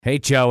Hey,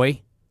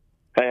 Joey.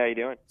 Hey, how you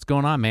doing? What's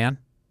going on, man?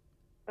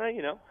 Hanging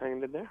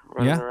in there,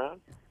 running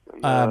around.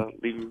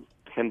 And,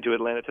 heading to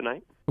Atlanta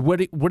tonight. What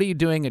are you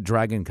doing at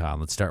Dragon Con?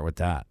 Let's start with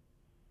that.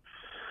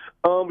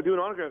 We're doing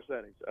autograph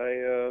signings.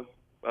 I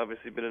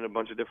obviously been in a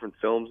bunch of different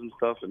films and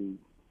stuff, and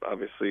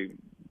obviously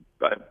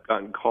I've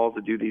gotten calls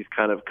to do these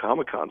kind of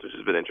Comic-Cons, which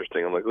has been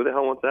interesting. I'm like, who the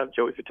hell wants to have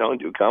Joey Fatone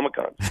do a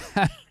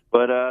Comic-Con?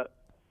 But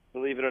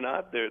believe it or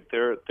not,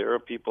 there are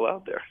people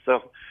out there.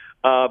 So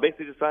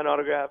basically just sign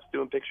autographs,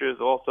 doing pictures.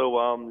 Also,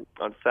 on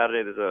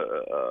Saturday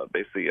there's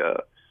basically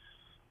a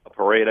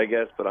parade, I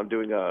guess, but I'm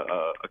doing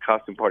a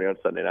costume party on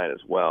Sunday night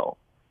as well.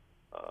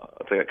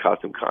 It's like a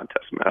costume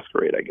contest,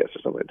 masquerade, I guess,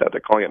 or something like that. They're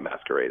calling it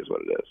masquerade is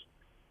what it is.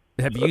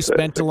 Have you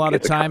spent a lot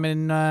of time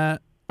in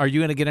are you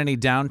going to get any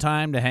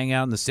downtime to hang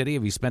out in the city?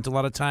 Have you spent a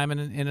lot of time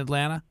in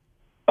Atlanta?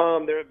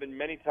 There have been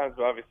many times,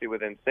 obviously,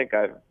 with NSYNC.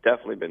 I've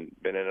definitely been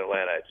in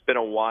Atlanta. It's been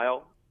a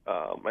while.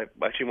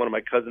 Actually, one of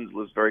my cousins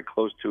lives very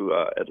close to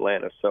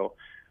Atlanta, so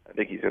I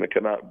think he's going to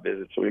come out and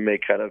visit. So we may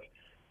kind of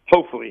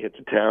hopefully hit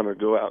the town or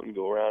go out and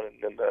go around.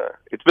 And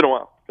it's been a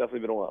while. Definitely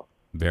been a while.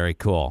 Very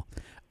cool.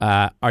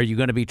 Are you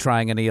going to be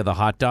trying any of the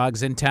hot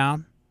dogs in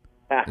town?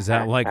 Is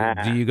that like,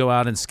 do you go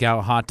out and scout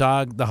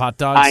the hot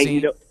dog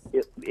scene?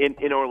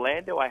 In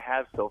Orlando, I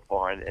have so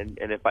far, and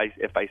if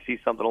I see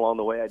something along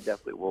the way, I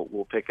definitely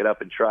will pick it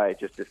up and try it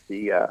just to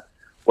see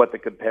what the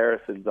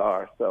comparisons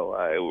are.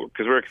 So,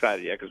 because we're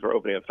excited, because we're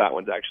opening up Fat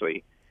Ones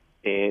actually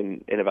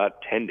in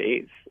about 10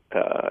 days,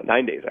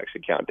 9 days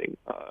actually counting.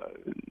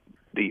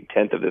 The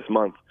 10th of this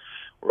month,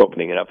 we're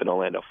opening it up in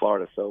Orlando,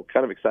 Florida. So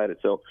kind of excited.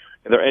 So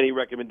if there are any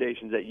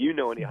recommendations that you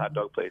know any hot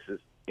dog places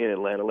in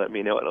Atlanta, let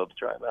me know. I'd love to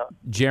try them out.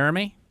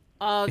 Jeremy?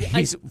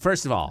 He's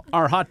first of all,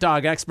 our hot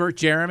dog expert,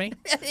 Jeremy.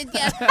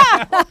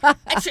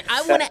 Actually,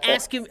 I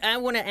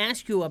want to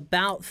ask you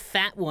about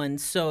Fat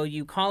Ones. So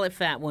you call it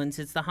Fat Ones.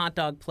 It's the hot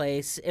dog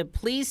place.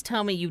 Please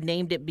tell me you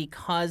named it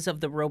because of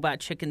the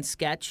Robot Chicken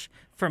sketch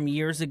from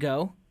years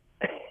ago.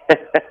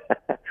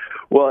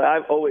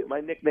 Well, my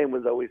nickname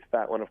was always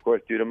Fat One, of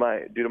course, due to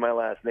my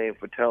last name,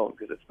 Fatone,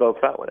 because it's spelled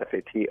Fat One,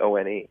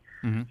 Fatone.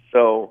 Mm-hmm.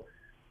 So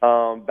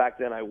back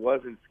then I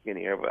wasn't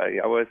skinnier,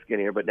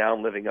 but now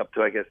I'm living up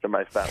to, I guess, to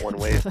my Fat One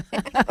ways.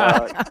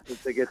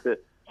 Since I get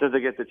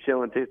to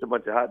chill and taste a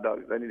bunch of hot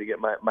dogs, I need to get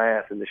my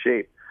ass into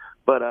shape.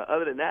 But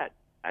other than that,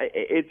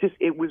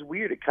 it was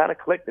weird. It kind of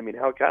clicked. I mean,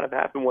 how it kind of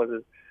happened was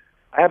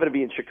I happened to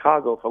be in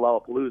Chicago for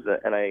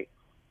Lollapalooza, and I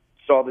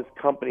saw this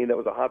company that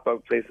was a hot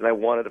dog place, and I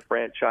wanted to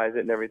franchise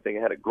it and everything.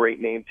 It had a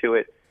great name to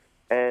it.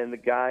 And the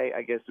guy,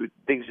 I guess,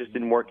 things just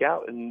didn't work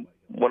out. And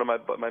one of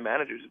my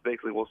managers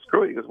basically, well,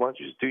 screw it. He goes, why don't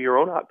you just do your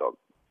own hot dog?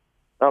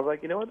 And I was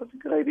like, you know what? That's a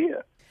good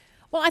idea.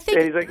 Well, I think.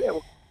 And he's like, yeah,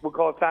 we'll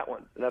call it Fat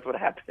Ones. And that's what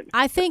happened.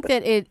 I think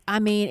that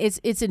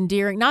it's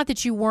endearing. Not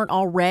that you weren't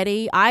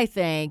already, I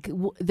think,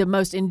 the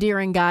most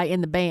endearing guy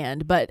in the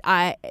band, but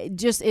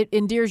it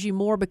endears you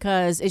more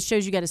because it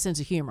shows you got a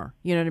sense of humor.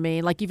 You know what I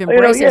mean? Like you've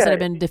embraced it instead of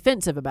been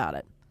defensive about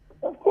it.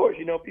 Of course.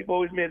 People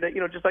always made that,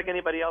 just like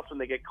anybody else when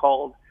they get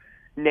called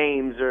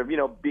names or,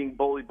 being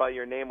bullied by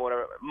your name or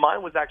whatever.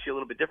 Mine was actually a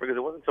little bit different because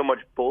it wasn't so much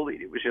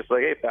bullied. It was just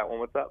like, hey, Fat One,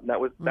 what's up? And that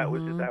was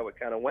just how it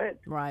kind of went.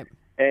 Right.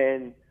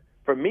 And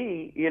for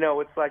me,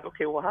 it's like,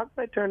 okay, well, how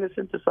can I turn this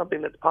into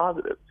something that's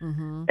positive?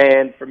 Mm-hmm.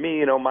 And for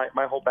me,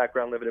 my whole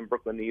background living in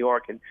Brooklyn, New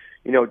York, and,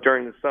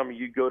 during the summer,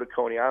 you go to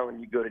Coney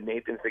Island, you go to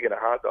Nathan's to get a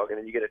hot dog, and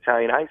then you get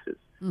Italian ices.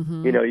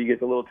 Mm-hmm. You get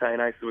the little Italian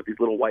ices with these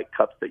little white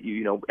cups that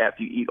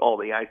after you eat all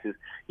the ices,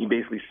 you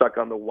basically suck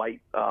on the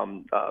white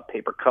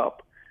paper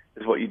cup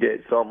is what you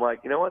did. So I'm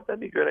like, you know what, that'd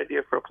be a good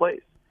idea for a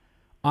place.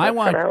 That's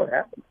kind of how it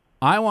happened.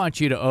 I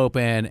want you to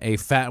open a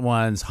Fat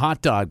One's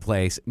hot dog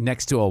place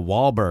next to a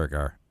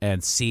Wahlburger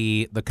and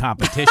see the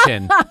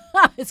competition.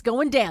 It's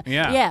going down.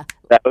 Yeah.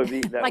 That would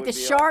be like the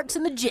Sharks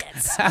and the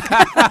Jets.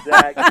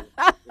 Exactly.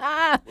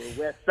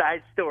 West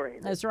Side Story.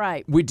 That's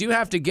right. We do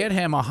have to get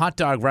him a hot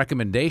dog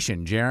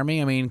recommendation,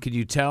 Jeremy. I mean, could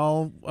you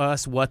tell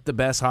us what the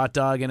best hot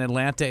dog in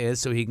Atlanta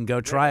is so he can go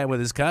try it with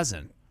his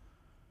cousin?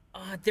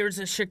 There's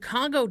a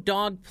Chicago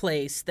dog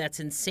place that's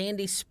in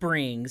Sandy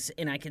Springs,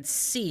 and I can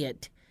see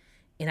it.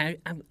 And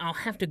I'll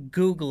have to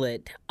Google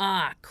it.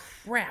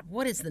 Crap.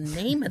 What is the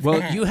name of that?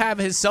 Well, you have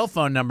his cell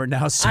phone number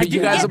now, so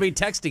you guys will be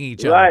texting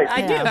each other. Right.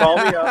 I do. Call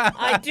me up.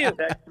 I do.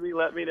 Text me,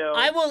 let me know.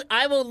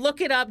 I will look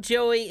it up,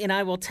 Joey, and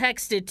I will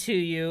text it to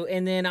you,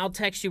 and then I'll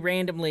text you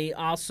randomly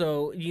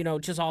also,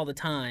 just all the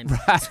time.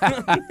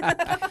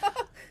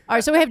 All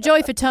right, so we have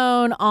Joey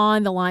Fatone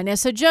on the line now.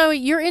 So, Joey,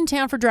 you're in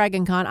town for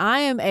Dragon Con. I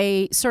am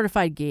a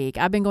certified geek.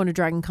 I've been going to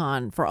Dragon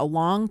Con for a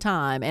long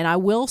time, and I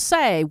will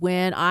say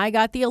when I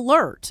got the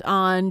alert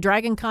on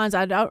Dragon Cons,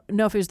 I don't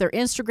know if it was their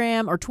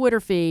Instagram or Twitter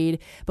feed,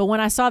 but when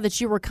I saw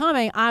that you were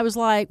coming, I was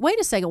like, wait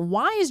a second,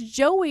 why is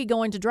Joey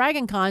going to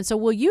Dragon Con? So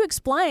will you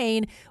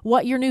explain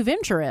what your new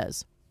venture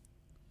is?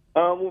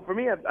 Well, for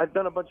me, I've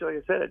done a bunch of, like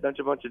I said, I've done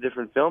a bunch of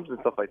different films and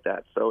stuff like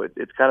that. So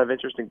it's kind of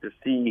interesting to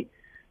see,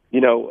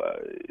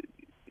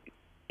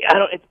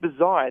 it's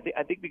bizarre.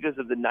 I think because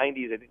of the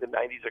 90s, I think the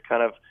 90s are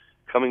kind of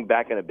coming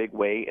back in a big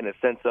way in a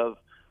sense of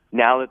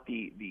now that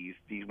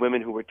these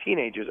women who were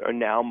teenagers are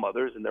now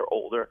mothers and they're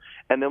older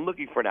and they're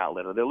looking for an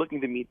outlet, or they're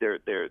looking to meet their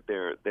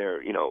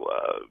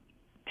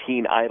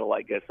teen idol,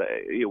 I guess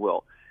you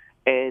will.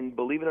 And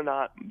believe it or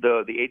not,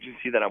 the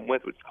agency that I'm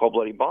with, which is called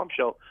Bloody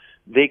Bombshell,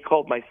 they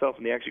called myself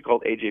and they actually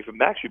called AJ from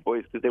Backstreet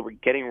Boys because they were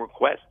getting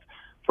requests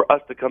for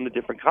us to come to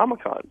different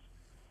Comic-Cons.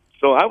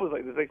 So I was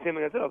like, the same thing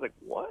I said. I was like,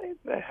 why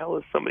the hell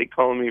is somebody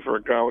calling me for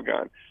a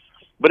Comic-Con?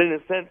 But in a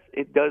sense,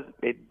 it does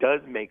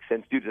make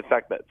sense due to the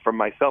fact that for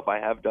myself, I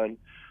have done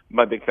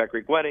My Big Fat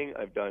Greek Wedding.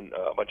 I've done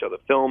a bunch of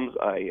other films.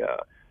 I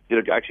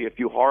did actually a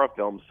few horror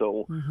films.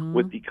 So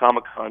with the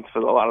Comic-Cons for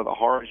a lot of the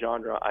horror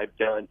genre, I've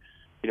done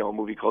a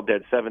movie called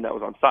Dead 7 that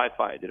was on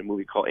Sci-Fi. I did a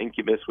movie called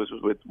Incubus, which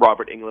was with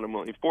Robert Englund and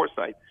William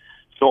Forsythe.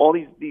 So all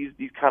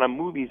these kind of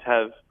movies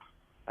have,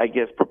 I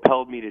guess,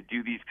 propelled me to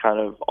do these kind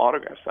of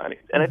autograph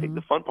signings. And I think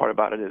the fun part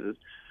about it is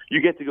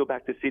you get to go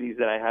back to cities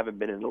that I haven't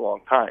been in a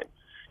long time.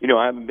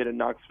 I haven't been in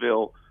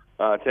Knoxville,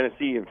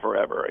 Tennessee in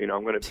forever.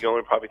 I'm going to be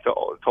going probably to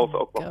Tulsa,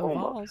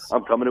 Oklahoma.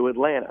 I'm coming to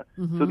Atlanta.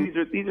 So these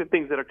are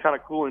things that are kind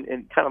of cool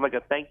and kind of like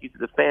a thank you to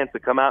the fans to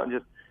come out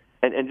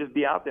and just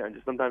be out there and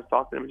just sometimes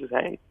talk to them and just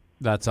hang.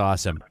 That's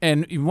awesome.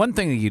 And one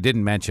thing that you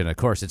didn't mention, of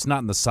course, it's not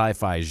in the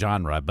sci-fi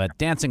genre, but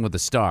Dancing with the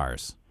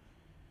Stars.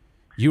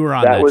 You were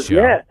on that show.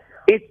 Yeah.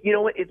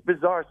 It's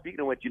bizarre.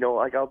 Speaking of which,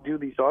 like I'll do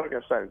these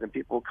autograph signings and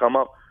people will come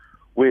up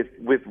with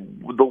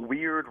the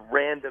weird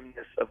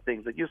randomness of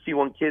things. Like you'll see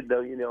one kid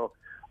though,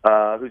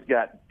 who's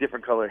got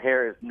different colored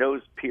hair, his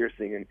nose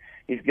piercing, and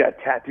he's got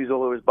tattoos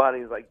all over his body.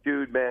 He's like,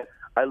 dude, man,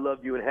 I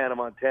love you in Hannah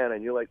Montana.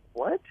 And you're like,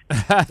 what?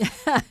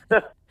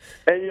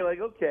 And you're like,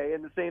 okay.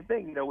 And the same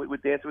thing,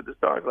 with Dancing with the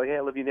Stars. Like, hey, I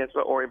love you in Dance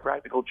or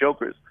Impractical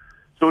Jokers.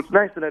 So it's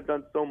nice that I've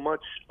done so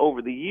much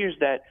over the years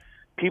that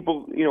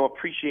people,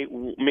 appreciate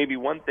maybe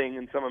one thing,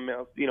 and someone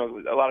else,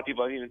 a lot of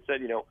people have even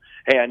said,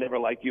 hey, I never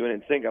liked you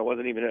in NSYNC. I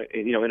wasn't even,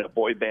 in a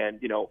boy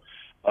band,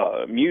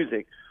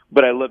 music,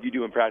 but I love you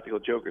doing Practical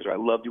Jokers, or I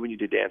loved you when you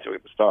did Dancing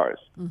with the Stars.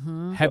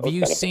 Have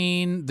you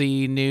seen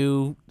the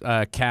new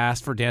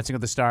cast for Dancing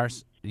with the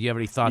Stars? Do you have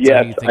any thoughts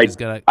on who you think is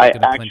going to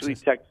clinch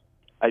this?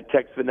 I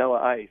text Vanilla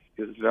Ice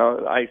because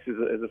Ice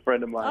is a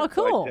friend of mine. Oh,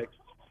 cool. So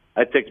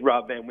I text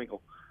Rob Van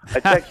Winkle. I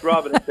text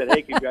Rob and I said,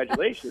 hey,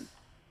 congratulations.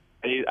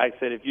 And I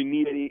said, if you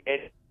need any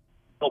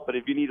help, but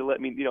if you need to let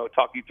me,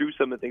 talk you through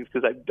some of the things,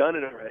 because I've done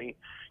it already,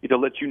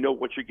 let you know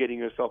what you're getting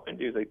yourself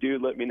into. He's like,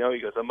 dude, let me know. He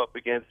goes, I'm up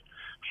against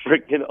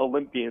freaking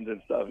Olympians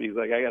and stuff. He's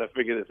like, I got to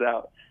figure this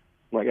out.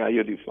 I'm like,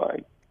 you'll do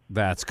fine.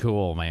 That's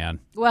cool,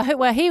 man. Well,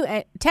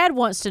 Tad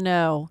wants to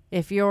know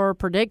if your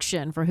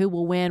prediction for who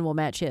will win will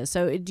match his.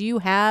 So do you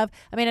have,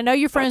 I know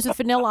you're friends with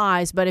Vanilla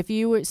Ice, but if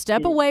you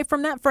step away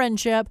from that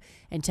friendship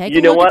and take a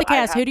look at the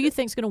cast, who do you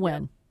think's going to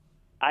win?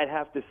 I'd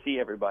have to see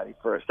everybody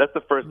first. That's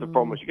the first and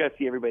foremost. You got to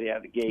see everybody out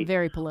of the gate.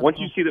 Very political. Once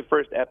you see the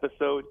first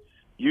episode,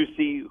 you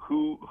see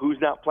who's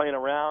not playing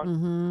around,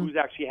 who's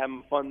actually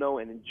having fun though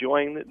and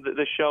enjoying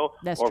the show,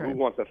 That's or true. who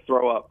wants to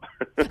throw up.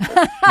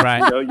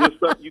 Right.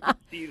 You can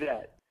see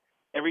that.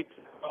 Every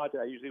time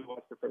I usually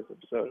watch the first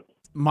episode.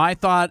 My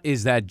thought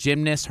is that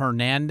Gymnast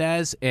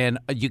Hernandez, and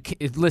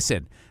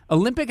listen,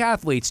 Olympic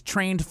athletes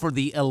trained for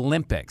the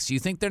Olympics. You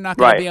think they're not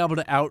going to be able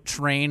to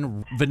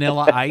out-train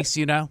Vanilla Ice,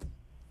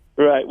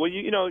 Right. Well,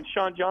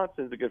 Shawn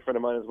Johnson's a good friend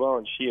of mine as well,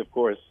 and she, of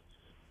course,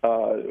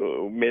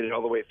 made it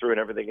all the way through and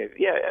everything.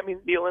 Yeah,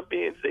 the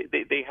Olympians,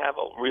 they have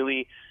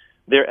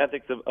their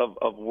ethics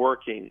of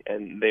working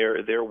and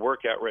their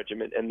workout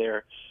regimen and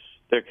their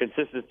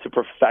consistent to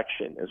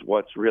perfection is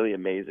what's really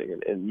amazing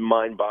and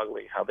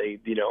mind-boggling how they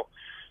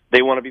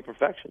want to be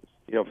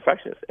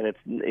perfectionists, and it's,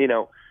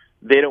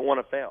 they don't want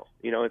to fail,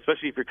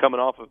 especially if you're coming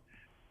off of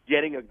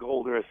getting a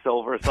gold or a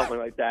silver or something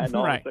like that, and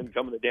all of a sudden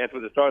coming to Dance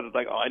with the Stars, it's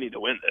like, oh, I need to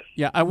win this.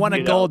 Yeah, I won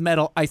a gold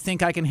medal. I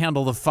think I can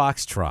handle the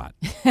foxtrot.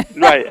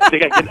 Right. I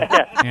think I can.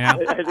 Yeah. I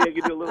think I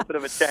can do a little bit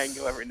of a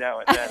tango every now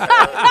and then.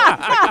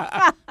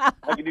 I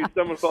can do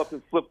somersaults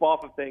and flip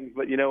off of things,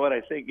 but you know what?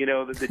 I think the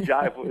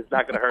jive is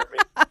not going to hurt me.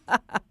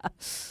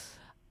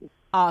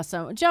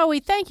 Awesome, Joey.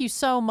 Thank you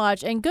so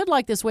much, and good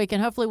luck this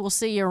weekend. Hopefully, we'll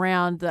see you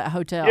around the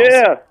hotels.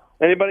 Yeah.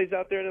 Anybody's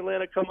out there in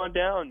Atlanta, come on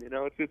down.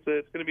 It's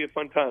going to be a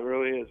fun time. It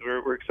really is.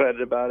 We're excited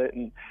about it.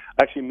 And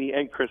actually, me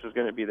and Chris is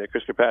going to be there,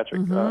 Chris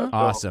Kirkpatrick. So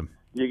awesome.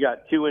 You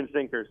got 2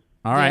 NSYNCers.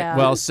 All right. Yeah.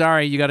 Well,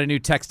 sorry, you got a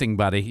new texting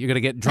buddy. You're going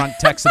to get drunk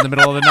texts in the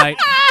middle of the night.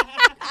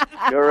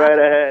 Go right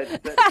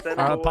ahead. Send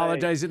I'll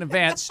apologize in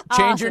advance.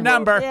 Change your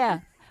number.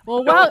 Yeah.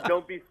 Well,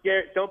 don't be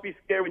scared. Don't be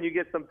scared when you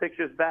get some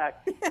pictures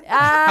back.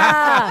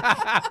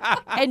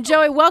 And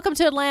Joey, welcome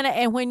to Atlanta.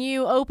 And when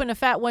you open a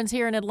Fat Ones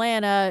here in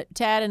Atlanta,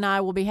 Tad and I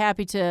will be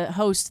happy to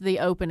host the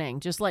opening.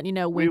 Just letting you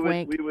know, wink,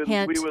 wink. We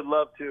would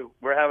love to.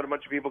 We're having a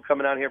bunch of people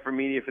coming out here for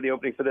media for the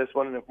opening for this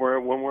one, and if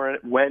when we are in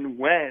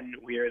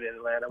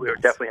Atlanta, we will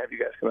definitely have you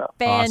guys come out.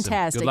 Fantastic.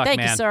 Awesome. Good luck, Thank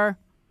man. you, sir.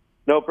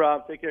 No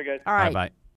problem. Take care, guys. All right. Bye-bye.